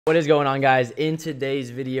What is going on, guys? In today's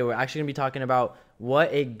video, we're actually gonna be talking about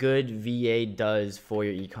what a good VA does for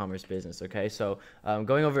your e-commerce business. Okay, so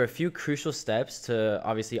going over a few crucial steps to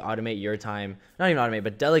obviously automate your time, not even automate,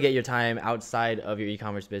 but delegate your time outside of your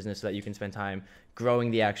e-commerce business so that you can spend time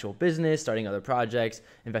growing the actual business, starting other projects,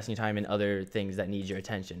 investing time in other things that need your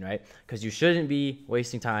attention, right? Because you shouldn't be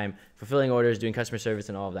wasting time fulfilling orders, doing customer service,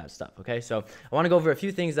 and all of that stuff. Okay, so I want to go over a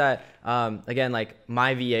few things that, again, like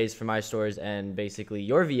my VAs for my stores and basically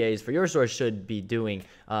your VAs for your stores should be doing,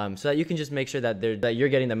 so that you can just make sure that you're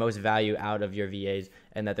getting the most value out of your VAs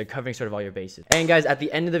and that they're covering sort of all your bases. And guys, at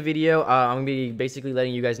the end of the video, I'm gonna be basically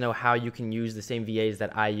letting you guys know how you can use the same VAs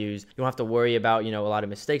that I use. You don't have to worry about, a lot of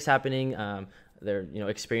mistakes happening. They're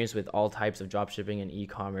experienced with all types of drop shipping and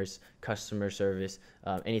e-commerce, customer service,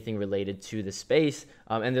 anything related to the space,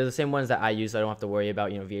 and they're the same ones that I use, so I don't have to worry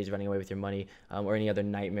about VAs running away with your money, or any other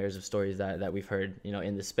nightmares of stories that we've heard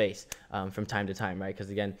in the space from time to time, right? Because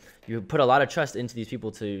again, you put a lot of trust into these people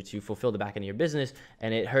to fulfill the back end of your business,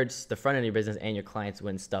 and it hurts the front end of your business and your clients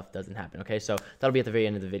when stuff doesn't happen. Okay, so that'll be at the very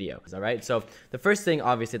end of the video. All right, so the first thing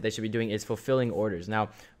obviously that they should be doing is fulfilling orders. Now,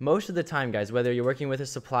 most of the time, guys, whether you're working with a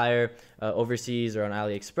supplier overseas or on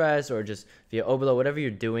AliExpress or just via Oberlo, whatever you're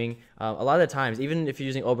doing, a lot of the times, even if you're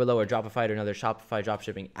using Oberlo or Dropify or another Shopify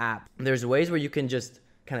dropshipping app, there's ways where you can just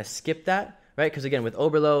kind of skip that, right? Because again, with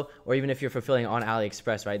Oberlo, or even if you're fulfilling on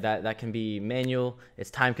AliExpress, right, that can be manual, it's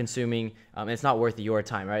time consuming, and it's not worth your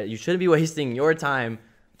time, right? You shouldn't be wasting your time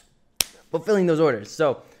fulfilling those orders.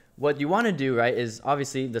 So what you want to do, right, is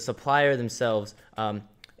obviously the supplier themselves,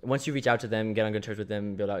 once you reach out to them, get on good terms with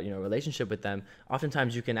them, build out a relationship with them,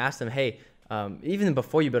 oftentimes you can ask them, hey, even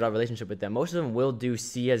before you build out a relationship with them, most of them will do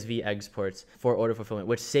CSV exports for order fulfillment,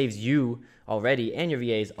 which saves you already and your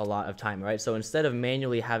VAs a lot of time, right? So instead of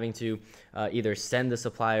manually having to either send the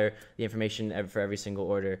supplier the information for every single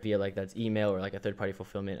order via that's email or like a third-party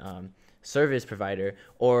fulfillment service provider,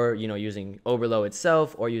 or using Oberlo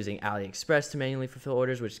itself, or using AliExpress to manually fulfill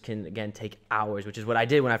orders, which can again take hours, which is what I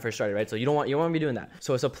did when I first started, right? So you don't want to be doing that.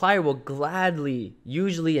 So a supplier will gladly,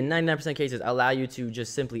 usually in 99% of cases, allow you to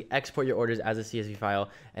just simply export your orders as a CSV file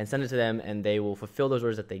and send it to them, and they will fulfill those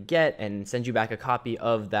orders that they get and send you back a copy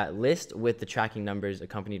of that list with the tracking numbers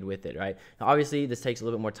accompanied with it, right? Now, obviously this takes a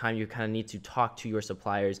little bit more time. You kind of need to talk to your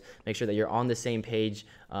suppliers, make sure that you're on the same page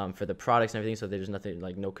for the products and everything, so there's nothing,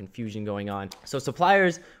 no confusion going on. So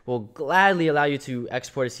suppliers will gladly allow you to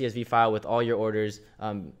export a CSV file with all your orders,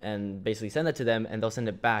 and basically send that to them, and they'll send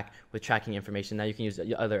it back with tracking information. Now you can use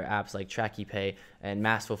other apps like TrackYPay and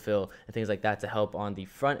Mass Fulfill and things like that to help on the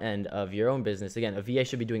front end of your own business. Again, a VA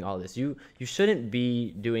should be doing all this. You shouldn't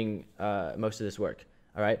be doing most of this work.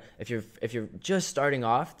 All right, if you're just starting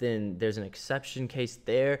off, then there's an exception case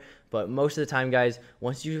there. But most of the time, guys,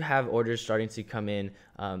 once you have orders starting to come in,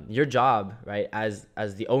 your job, right, as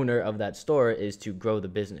the owner of that store, is to grow the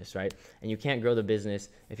business, right? And you can't grow the business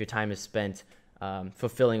if your time is spent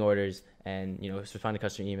fulfilling orders and responding to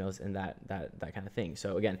customer emails and that kind of thing.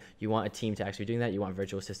 So again, you want a team to actually be doing that. You want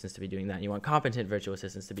virtual assistants to be doing that. And you want competent virtual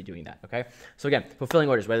assistants to be doing that. Okay. So again, fulfilling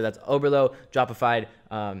orders, whether that's Oberlo, Dropify,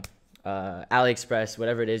 AliExpress,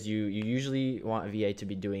 whatever it is, you usually want a VA to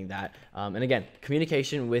be doing that. And again,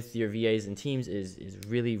 communication with your VAs and teams is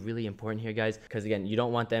really, really important here, guys, because again, you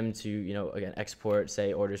don't want them to, again, export,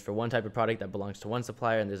 say, orders for one type of product that belongs to one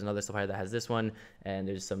supplier, and there's another supplier that has this one, and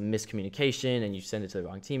there's some miscommunication, and you send it to the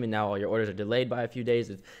wrong team, and now all your orders are delayed by a few days.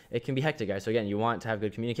 It can be hectic, guys. So again, you want to have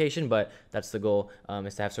good communication, but that's the goal,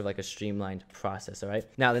 is to have sort of like a streamlined process. All right.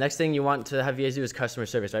 Now, the next thing you want to have VAs do is customer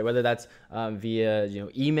service, right? Whether that's via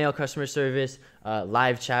email customer service,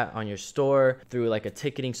 live chat on your store, through like a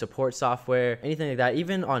ticketing support software, anything like that.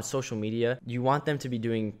 Even on social media, you want them to be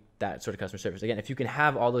doing that sort of customer service. Again, if you can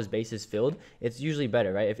have all those bases filled, it's usually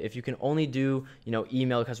better, right? If you can only do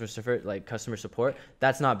email customer support,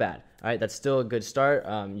 that's not bad. All right, that's still a good start.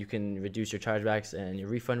 You can reduce your chargebacks and your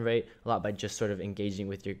refund rate a lot by just sort of engaging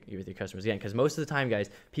with your customers. Again, because most of the time, guys,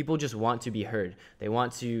 people just want to be heard. They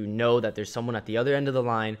want to know that there's someone at the other end of the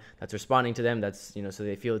line that's responding to them. That's so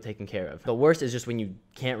they feel taken care of. The worst is just when you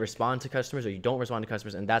can't respond to customers, or you don't respond to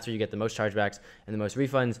customers, and that's where you get the most chargebacks and the most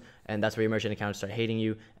refunds, and that's where your merchant accounts start hating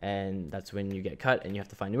you, and that's when you get cut and you have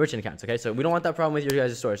to find new merchant accounts. Okay, so we don't want that problem with your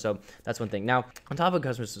guys' store. So that's one thing. Now, on top of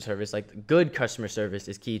customer service, good customer service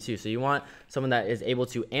is key too. So you want someone that is able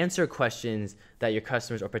to answer questions that your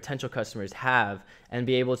customers or potential customers have, and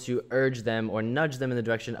be able to urge them or nudge them in the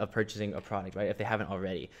direction of purchasing a product, right? If they haven't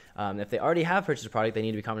already. If they already have purchased a product, they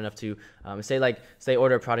need to be confident enough to say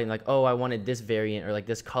order a product and oh, I wanted this variant or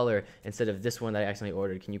this color instead of this one that I accidentally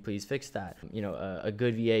ordered. Can you please fix that? A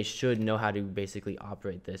good VA should know how to basically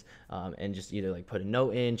operate this. customers, and just either like put a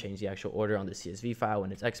note in, change the actual order on the CSV file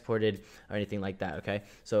when it's exported or anything like that. Okay.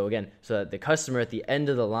 So again, so that the customer at the end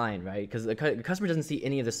of the line, right? Because the customer doesn't see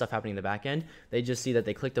any of this stuff happening in the back end. They just see that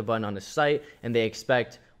they clicked a button on the site and they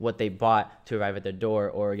expect what they bought to arrive at their door.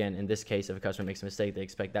 Or again, in this case, if a customer makes a mistake, they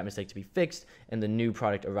expect that mistake to be fixed and the new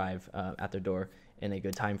product arrive at their door in a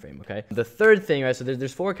good time frame. Okay. The third thing, right? So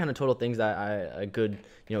there's four kind of total things that a good,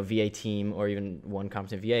 VA team or even one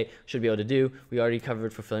competent VA should be able to do. We already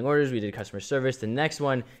covered fulfilling orders. We did customer service. The next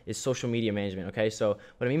one is social media management. Okay. So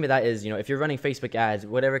what I mean by that is, if you're running Facebook ads,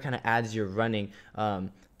 whatever kind of ads you're running,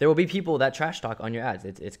 there will be people that trash talk on your ads.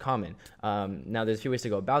 It's common. Now, there's a few ways to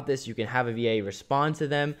go about this. You can have a VA respond to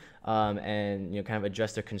them and kind of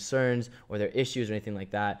address their concerns or their issues or anything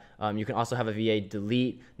like that. You can also have a VA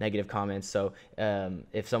delete negative comments. So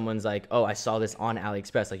if someone's like, "Oh, I saw this on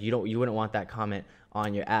AliExpress," like you wouldn't want that comment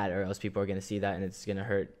on your ad, or else people are going to see that and it's going to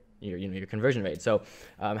hurt your conversion rate. So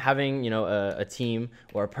having a team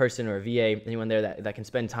or a person or a VA, anyone there that can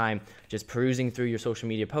spend time just perusing through your social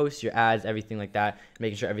media posts, your ads, everything like that,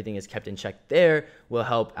 making sure everything is kept in check there will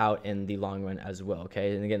help out in the long run as well.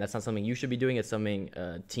 Okay. And again, that's not something you should be doing. It's something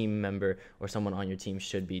a team member or someone on your team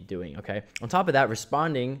should be doing. Okay. On top of that,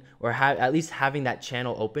 responding or at least having that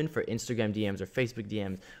channel open for Instagram DMs or Facebook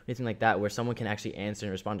DMs, anything like that, where someone can actually answer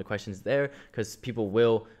and respond to questions there, because people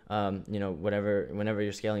will, whenever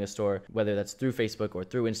you're scaling a store, whether that's through Facebook or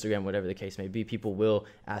through Instagram, whatever the case may be, people will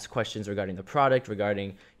ask questions regarding the product,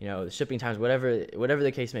 regarding, the shipping times, whatever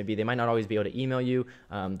the case may be. They might not always be able to email you.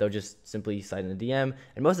 They'll just simply slide in a DM.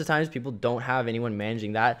 And most of the times people don't have anyone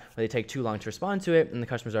managing that, or they take too long to respond to it and the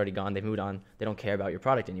customer's already gone. They've moved on. They don't care about your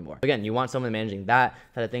product anymore. Again, you want someone managing that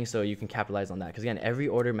type of thing so you can capitalize on that. Because again, every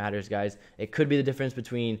order matters, guys. It could be the difference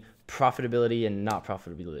between profitability and not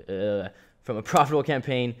profitability. From a profitable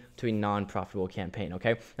campaign to a non-profitable campaign.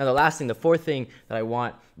 Okay. Now the fourth thing that I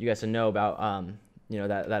want you guys to know about,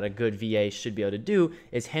 that a good VA should be able to do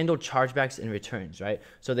is handle chargebacks and returns, right?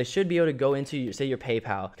 So they should be able to go into, say, your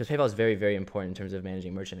PayPal, because PayPal is very, very important in terms of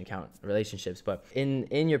managing merchant account relationships. But in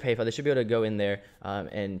your PayPal, they should be able to go in there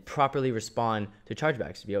and properly respond to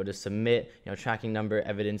chargebacks, to be able to submit, tracking number,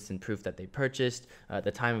 evidence, and proof that they purchased,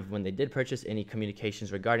 the time of when they did purchase, any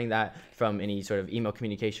communications regarding that from any sort of email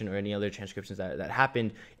communication or any other transcriptions that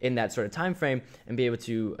happened in that sort of time frame, and be able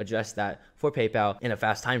to address that for PayPal in a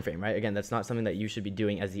fast time frame, right? Again, that's not something that you should be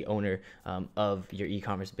doing as the owner of your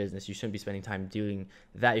e-commerce business. You shouldn't be spending time doing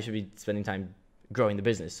that. You should be spending time growing the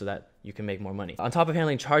business so that you can make more money. On top of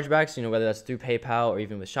handling chargebacks, whether that's through PayPal or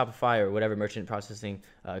even with Shopify or whatever merchant processing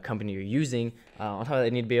company you're using, on top of that, they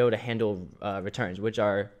need to be able to handle returns, which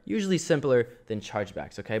are usually simpler than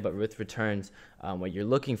chargebacks, okay? But with returns, what you're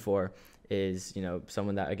looking for is,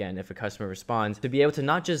 someone that, again, if a customer responds, to be able to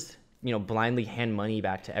not just blindly hand money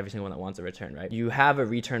back to every single one that wants a return, right? You have a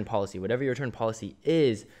return policy. Whatever your return policy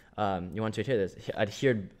is, you want to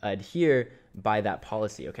adhere by that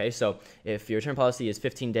policy, okay? So if your return policy is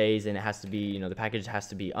 15 days and it has to be, the package has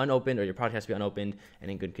to be unopened or your product has to be unopened and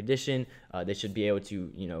in good condition, they should be able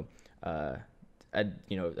to,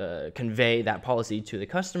 convey that policy to the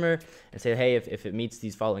customer and say, hey, if it meets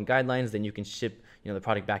these following guidelines, then you can ship the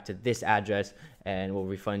product back to this address and we'll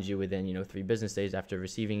refund you within 3 business days after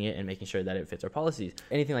receiving it and making sure that it fits our policies,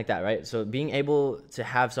 anything like that, right? So being able to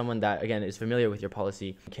have someone that, again, is familiar with your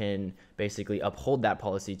policy can basically uphold that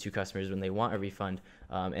policy to customers when they want a refund,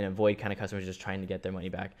 and avoid kind of customers just trying to get their money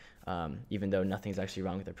back, even though nothing's actually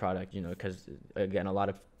wrong with their product, because again, a lot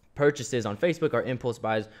of purchases on Facebook are impulse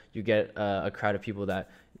buys. You get a crowd of people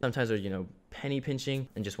that sometimes are, penny pinching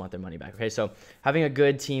and just want their money back. Okay, so having a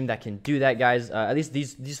good team that can do that, guys, at least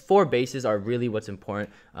these 4 bases are really what's important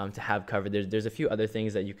to have covered. There's a few other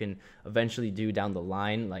things that you can eventually do down the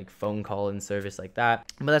line, like phone call and service like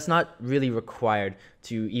that, but that's not really required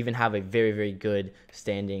to even have a very, very good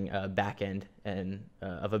standing back end and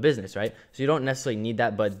of a business, right? So you don't necessarily need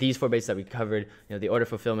that, but these 4 bases that we covered, the order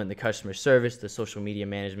fulfillment, the customer service, the social media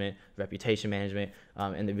management, reputation management,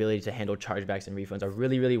 and the ability to handle chargebacks and refunds are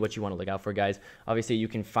really, really what you want to look out for, guys. Obviously, you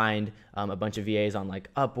can find a bunch of VAs on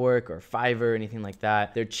like Upwork or Fiverr, anything like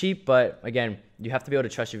that. They're cheap, but again, you have to be able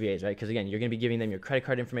to trust your VAs, right? Because again, you're going to be giving them your credit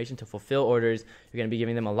card information to fulfill orders. You're going to be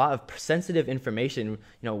giving them a lot of sensitive information,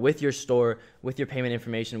 with your store, with your payment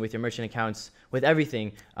information, with your merchant accounts, with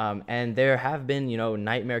everything. And there have been,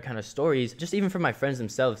 nightmare kind of stories, just even from my friends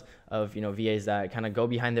themselves, of, VAs that kind of go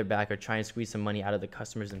behind their back or try and squeeze some money out of the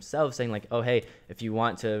customers themselves, saying like, oh, hey, if you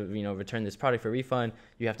want to, return this product for a refund,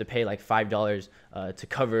 you have to pay like $5 to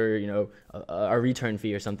cover, a return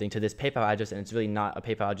fee or something to this PayPal address. And it's really not a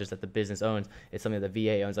PayPal address that the business owns. It's something that the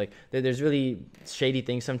VA owns. Like there's really shady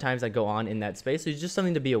things sometimes that go on in that space. So it's just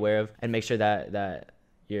something to be aware of and make sure that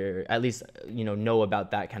you're at least, know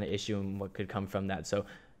about that kind of issue and what could come from that. So,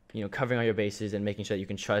 covering all your bases and making sure that you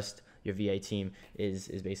can trust your VA team is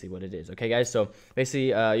basically what it is. Okay, guys. So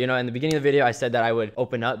basically, in the beginning of the video, I said that I would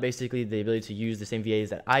open up basically the ability to use the same VAs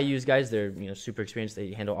that I use, guys. They're, super experienced.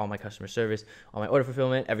 They handle all my customer service, all my order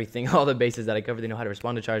fulfillment, everything, all the bases that I cover. They know how to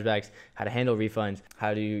respond to chargebacks, how to handle refunds,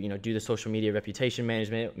 how to, do the social media reputation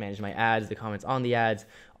management, manage my ads, the comments on the ads,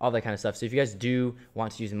 all that kind of stuff. So if you guys do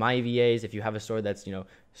want to use my VAs, if you have a store that's,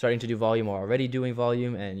 starting to do volume or already doing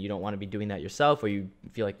volume and you don't want to be doing that yourself, or you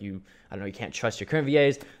feel like you can't trust your current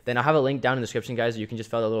VAs, then I'll have a link down in the description, guys. You can just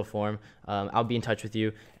fill out a little form. I'll be in touch with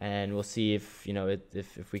you and we'll see if,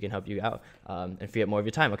 if we can help you out and free up more of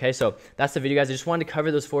your time. Okay, so that's the video, guys. I just wanted to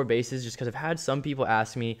cover those 4 bases just because I've had some people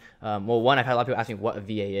ask me, one, I've had a lot of people ask me what a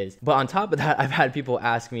VA is, but on top of that, I've had people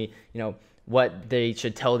ask me, what they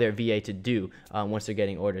should tell their VA to do once they're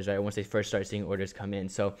getting orders, right? Once they first start seeing orders come in.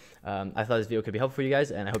 So I thought this video could be helpful for you guys,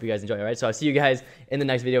 and I hope you guys enjoy it, right? So I'll see you guys in the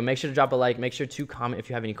next video. Make sure to drop a like, make sure to comment if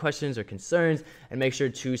you have any questions or concerns, and make sure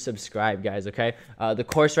to subscribe, guys, okay? The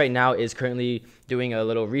course right now is currently doing a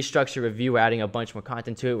little restructure review. We're adding a bunch more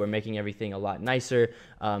content to it. We're making everything a lot nicer.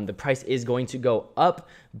 The price is going to go up,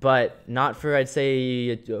 but not for, I'd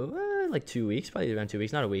say, like 2 weeks, probably around 2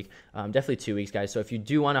 weeks, not a week, definitely 2 weeks, guys. So if you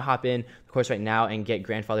do want to hop in the course right now and get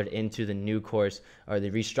grandfathered into the new course or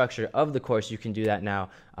the restructure of the course, you can do that now.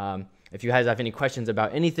 If you guys have any questions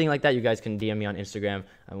about anything like that, you guys can DM me on Instagram.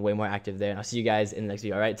 I'm way more active there, and I'll see you guys in the next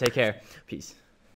video. All right, take care. Peace.